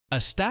A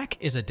stack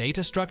is a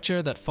data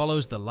structure that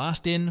follows the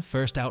last in,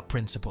 first out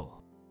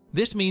principle.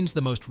 This means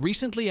the most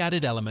recently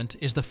added element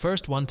is the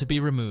first one to be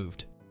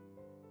removed.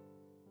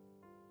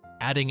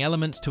 Adding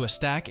elements to a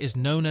stack is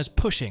known as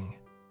pushing,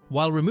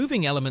 while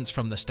removing elements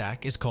from the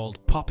stack is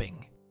called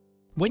popping.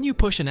 When you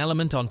push an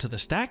element onto the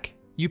stack,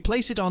 you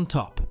place it on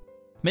top,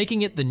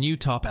 making it the new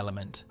top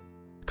element.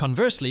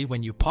 Conversely,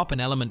 when you pop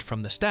an element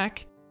from the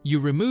stack, you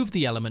remove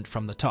the element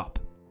from the top,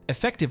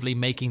 effectively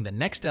making the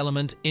next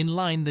element in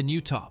line the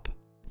new top.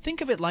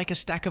 Think of it like a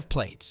stack of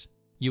plates.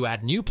 You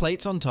add new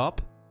plates on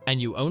top,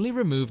 and you only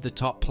remove the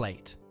top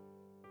plate.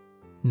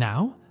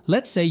 Now,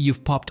 let's say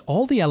you've popped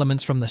all the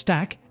elements from the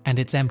stack and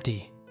it's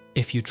empty.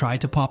 If you try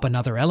to pop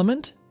another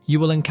element, you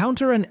will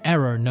encounter an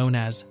error known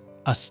as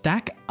a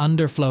stack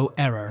underflow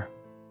error.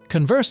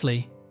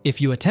 Conversely, if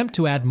you attempt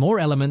to add more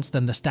elements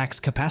than the stack's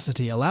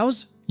capacity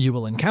allows, you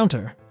will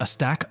encounter a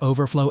stack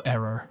overflow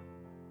error.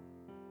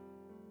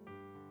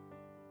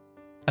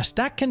 A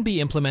stack can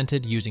be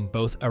implemented using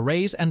both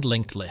arrays and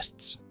linked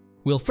lists.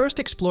 We'll first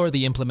explore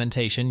the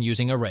implementation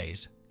using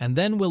arrays, and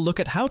then we'll look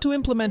at how to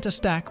implement a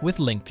stack with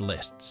linked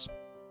lists.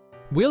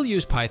 We'll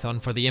use Python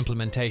for the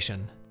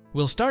implementation.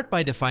 We'll start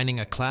by defining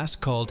a class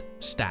called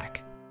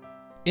stack.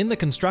 In the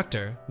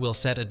constructor, we'll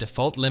set a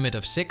default limit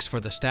of 6 for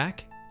the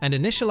stack and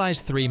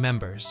initialize 3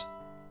 members: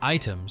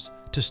 items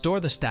to store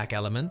the stack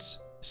elements,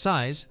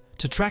 size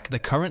to track the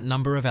current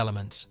number of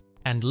elements,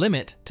 and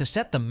limit to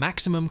set the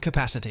maximum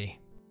capacity.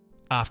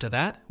 After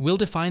that, we'll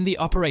define the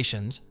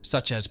operations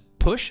such as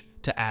push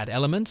to add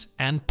elements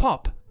and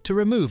pop to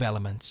remove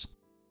elements.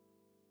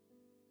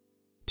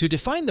 To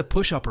define the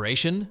push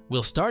operation,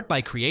 we'll start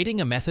by creating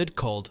a method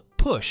called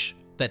push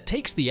that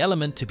takes the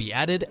element to be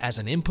added as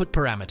an input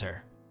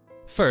parameter.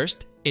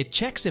 First, it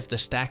checks if the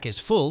stack is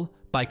full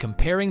by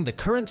comparing the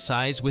current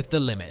size with the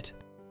limit.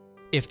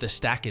 If the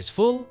stack is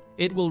full,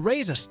 it will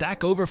raise a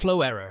stack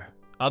overflow error.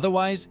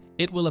 Otherwise,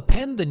 it will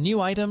append the new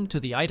item to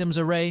the items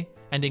array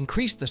and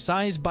increase the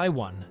size by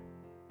 1.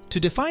 To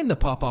define the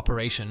pop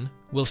operation,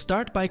 we'll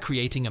start by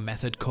creating a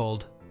method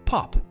called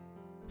pop.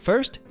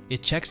 First,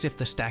 it checks if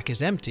the stack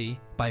is empty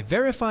by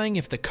verifying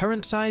if the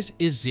current size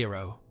is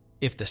 0.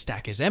 If the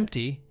stack is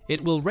empty,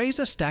 it will raise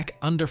a stack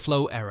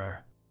underflow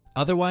error.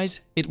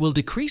 Otherwise, it will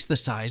decrease the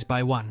size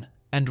by 1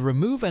 and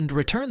remove and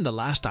return the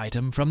last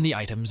item from the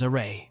items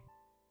array.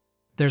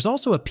 There's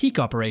also a peek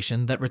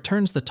operation that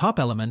returns the top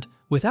element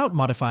without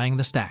modifying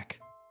the stack.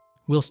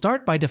 We'll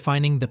start by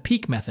defining the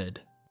peek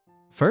method.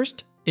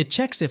 First, it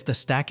checks if the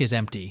stack is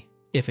empty.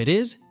 If it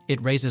is,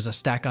 it raises a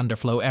stack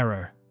underflow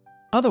error.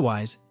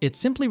 Otherwise, it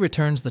simply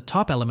returns the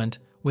top element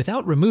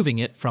without removing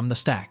it from the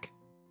stack.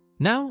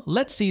 Now,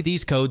 let's see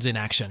these codes in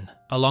action,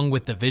 along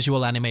with the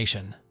visual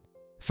animation.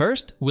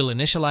 First, we'll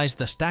initialize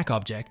the stack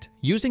object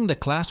using the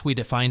class we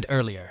defined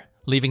earlier,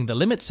 leaving the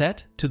limit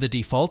set to the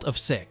default of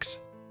 6.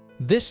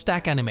 This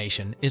stack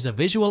animation is a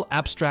visual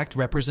abstract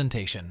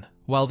representation,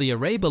 while the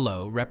array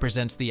below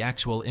represents the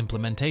actual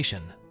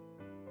implementation.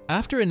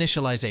 After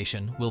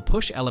initialization, we'll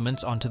push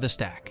elements onto the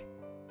stack.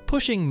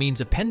 Pushing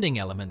means appending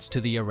elements to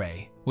the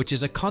array, which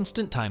is a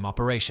constant time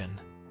operation.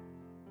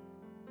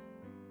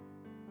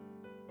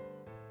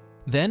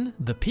 Then,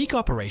 the peek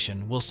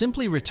operation will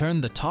simply return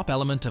the top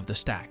element of the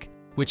stack,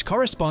 which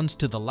corresponds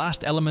to the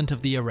last element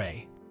of the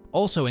array,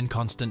 also in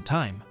constant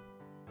time.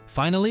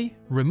 Finally,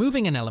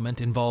 removing an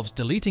element involves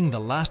deleting the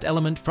last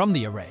element from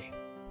the array,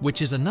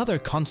 which is another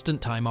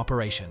constant time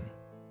operation.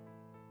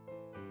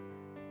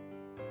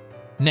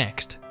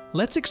 Next,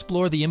 let's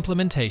explore the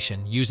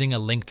implementation using a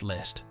linked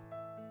list.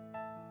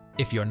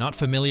 If you're not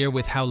familiar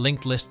with how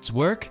linked lists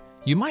work,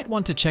 you might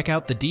want to check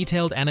out the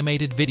detailed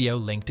animated video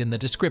linked in the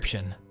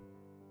description.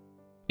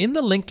 In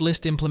the linked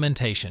list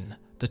implementation,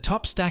 the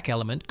top stack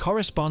element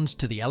corresponds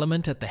to the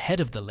element at the head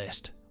of the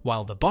list,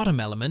 while the bottom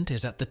element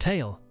is at the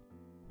tail.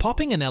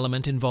 Popping an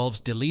element involves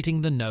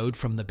deleting the node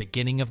from the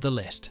beginning of the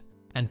list,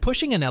 and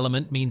pushing an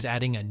element means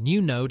adding a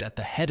new node at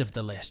the head of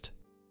the list.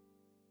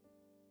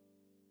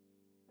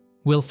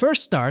 We'll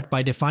first start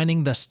by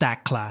defining the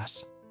stack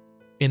class.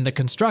 In the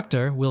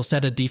constructor, we'll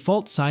set a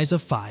default size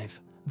of 5,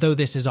 though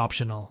this is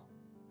optional.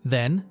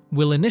 Then,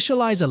 we'll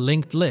initialize a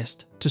linked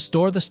list to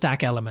store the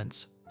stack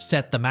elements,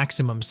 set the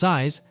maximum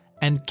size,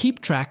 and keep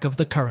track of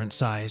the current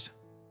size.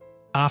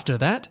 After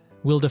that,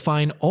 we'll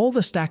define all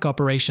the stack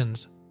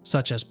operations,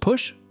 such as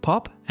push,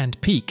 pop, and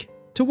peek,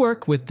 to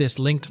work with this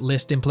linked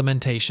list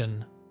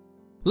implementation.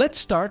 Let's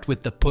start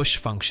with the push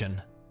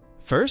function.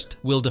 First,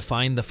 we'll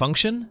define the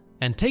function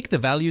and take the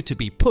value to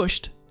be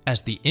pushed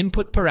as the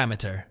input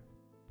parameter.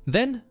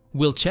 Then,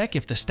 we'll check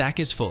if the stack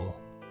is full.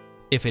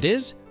 If it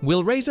is,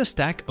 we'll raise a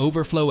stack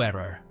overflow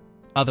error.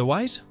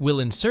 Otherwise, we'll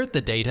insert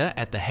the data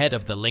at the head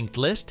of the linked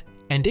list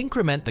and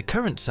increment the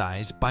current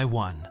size by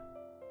 1.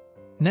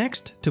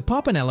 Next, to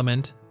pop an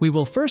element, we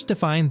will first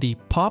define the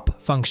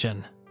pop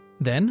function.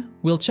 Then,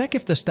 we'll check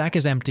if the stack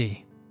is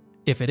empty.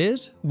 If it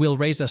is, we'll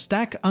raise a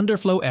stack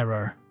underflow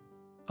error.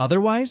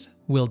 Otherwise,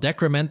 we'll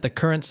decrement the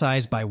current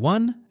size by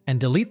 1 and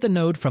delete the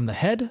node from the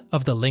head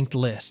of the linked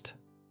list.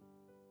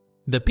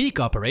 The peek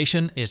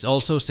operation is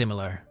also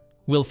similar.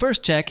 We'll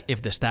first check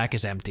if the stack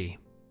is empty.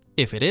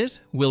 If it is,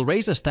 we'll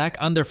raise a stack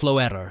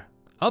underflow error.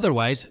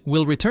 Otherwise,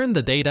 we'll return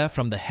the data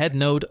from the head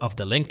node of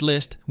the linked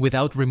list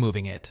without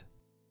removing it.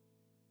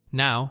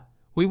 Now,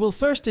 we will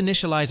first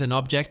initialize an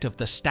object of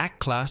the stack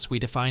class we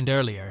defined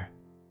earlier.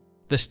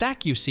 The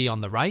stack you see on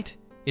the right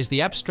is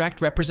the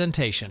abstract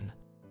representation,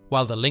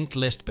 while the linked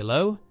list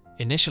below,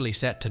 initially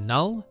set to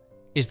null,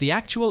 is the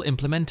actual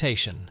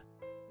implementation.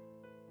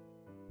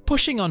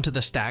 Pushing onto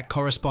the stack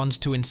corresponds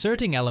to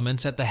inserting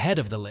elements at the head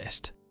of the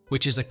list,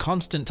 which is a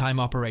constant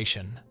time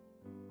operation.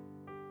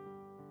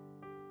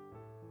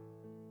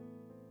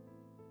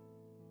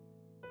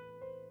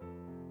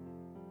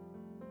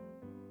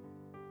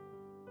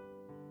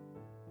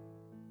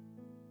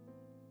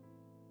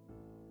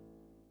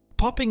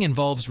 Popping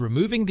involves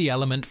removing the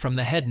element from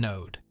the head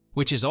node,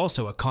 which is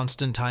also a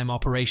constant time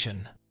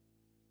operation.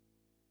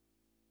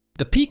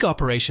 The peek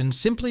operation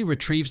simply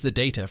retrieves the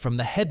data from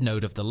the head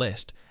node of the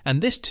list,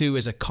 and this too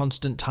is a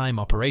constant time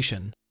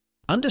operation.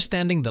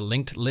 Understanding the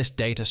linked list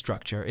data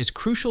structure is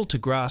crucial to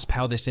grasp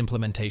how this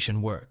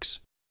implementation works.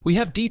 We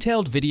have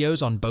detailed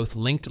videos on both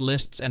linked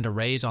lists and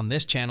arrays on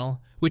this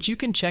channel, which you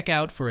can check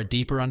out for a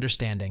deeper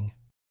understanding.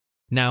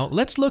 Now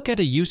let's look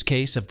at a use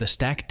case of the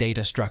stack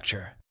data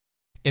structure.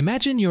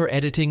 Imagine you're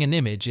editing an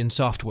image in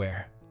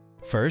software.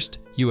 First,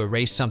 you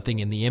erase something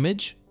in the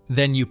image,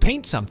 then you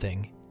paint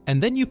something,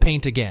 and then you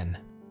paint again.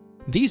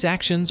 These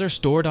actions are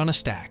stored on a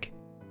stack.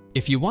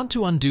 If you want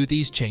to undo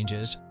these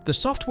changes, the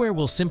software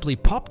will simply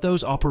pop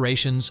those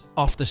operations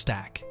off the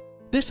stack.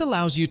 This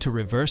allows you to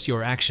reverse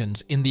your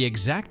actions in the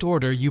exact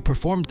order you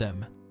performed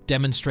them,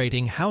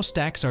 demonstrating how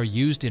stacks are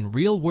used in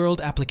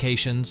real-world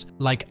applications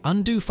like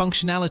undo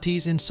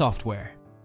functionalities in software.